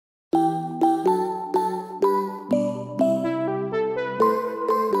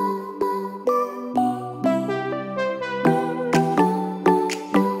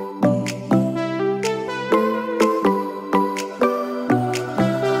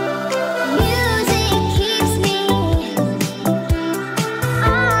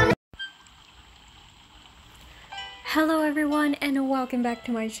welcome back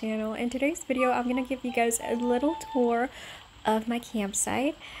to my channel. In today's video I'm gonna give you guys a little tour of my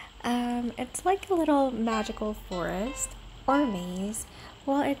campsite. It's like a little magical forest or maze.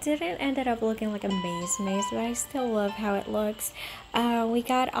 Well, it didn't ended up looking like a maze, but I still love how it looks. We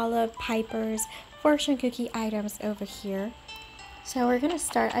got all of Piper's fortune cookie items over here. So we're gonna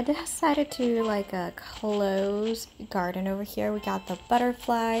start. I decided to like close garden over here. We got the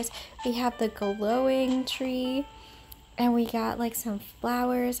butterflies, we have the glowing tree, and we got like some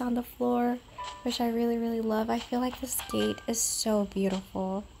flowers on the floor, which I really love. I feel like this gate is so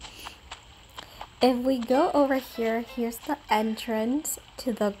beautiful. If we go over here, here's the entrance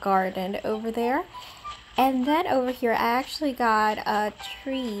to the garden over there. And then over here I actually got a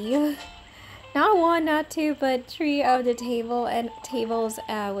tree. Not one, not two, but three of the tables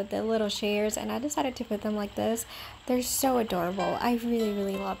with the little chairs, and I decided to put them like this. They're so adorable. I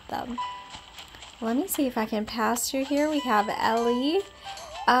really love them. Let me see if I can pass through here. We have Ellie.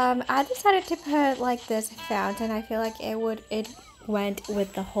 I decided to put like this fountain. I feel like it went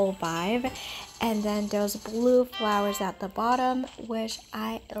with the whole vibe. And then those blue flowers at the bottom, which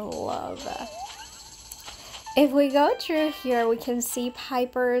I love. If we go through here, we can see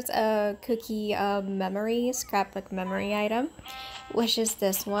Piper's cookie memory, scrapbook memory item, which is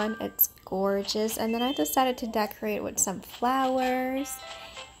this one. It's gorgeous. And then I decided to decorate with some flowers.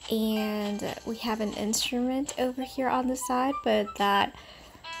 And we have an instrument over here on the side, but that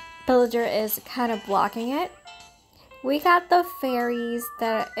villager is kind of blocking it. We got the fairies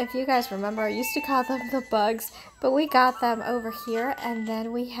that, if you guys remember, I used to call them the bugs, but we got them over here. And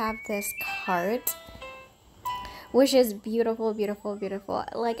then we have this cart, which is beautiful.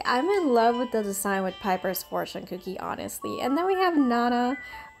 Like, I'm in love with the design with Piper's fortune cookie, honestly. And then we have Nana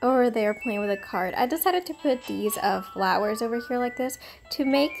over there playing with a cart. I decided to put these flowers over here like this to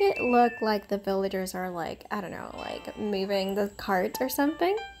make it look like the villagers are like, I don't know, like moving the cart or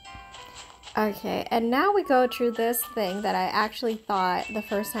something. Okay, and now we go through this thing that I actually thought, the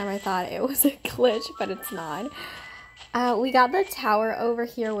first time I thought it was a glitch, but it's not. We got the tower over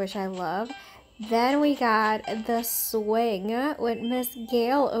here, which I love. Then we got the swing with Miss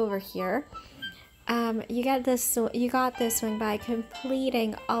Gail over here. You got this swing by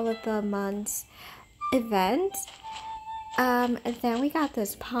completing all of the month's events. And then we got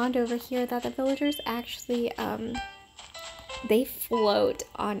this pond over here that the villagers actually they float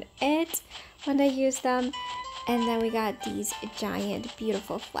on it when they use them. And then we got these giant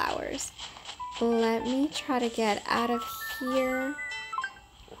beautiful flowers. Let me try to get out of here.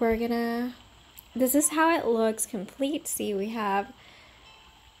 This is how it looks complete. See, we have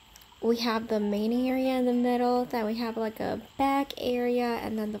the main area in the middle, then we have like a back area,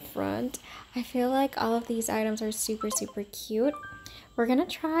 and then the front. I feel like all of these items are super cute. We're gonna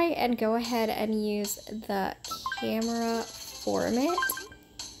try and go ahead and use the camera format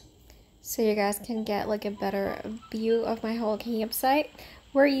so you guys can get like a better view of my whole campsite.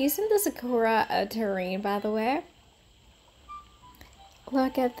 We're using the Sakura terrain, by the way.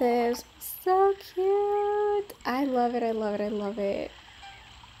 Look at this, so cute. I love it. I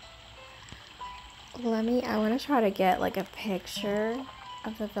want to try to get like a picture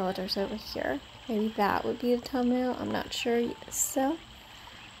of the villagers over here. Maybe that would be the thumbnail. I'm not sure. So,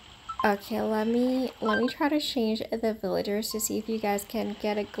 okay, let me try to change the villagers to see if you guys can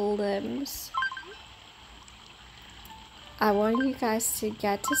get a glimpse. I want you guys to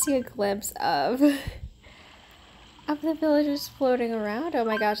get to see a glimpse of the villagers floating around. Oh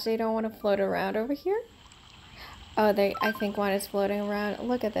my gosh, they don't want to float around over here. Oh, I think one is floating around.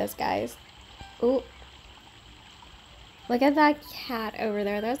 Look at this, guys. Ooh. Look at that cat over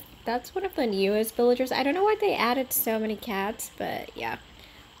there. That's one of the newest villagers. I don't know why they added so many cats, but yeah.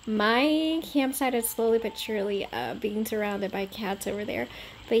 My campsite is slowly but surely being surrounded by cats over there.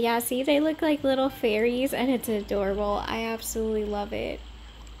 But yeah, see, they look like little fairies and it's adorable. I absolutely love it.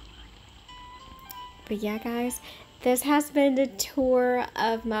 But yeah, guys, this has been the tour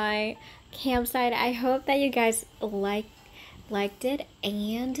of my campsite. I hope that you guys liked it,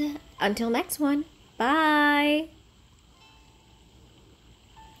 and until next one, bye!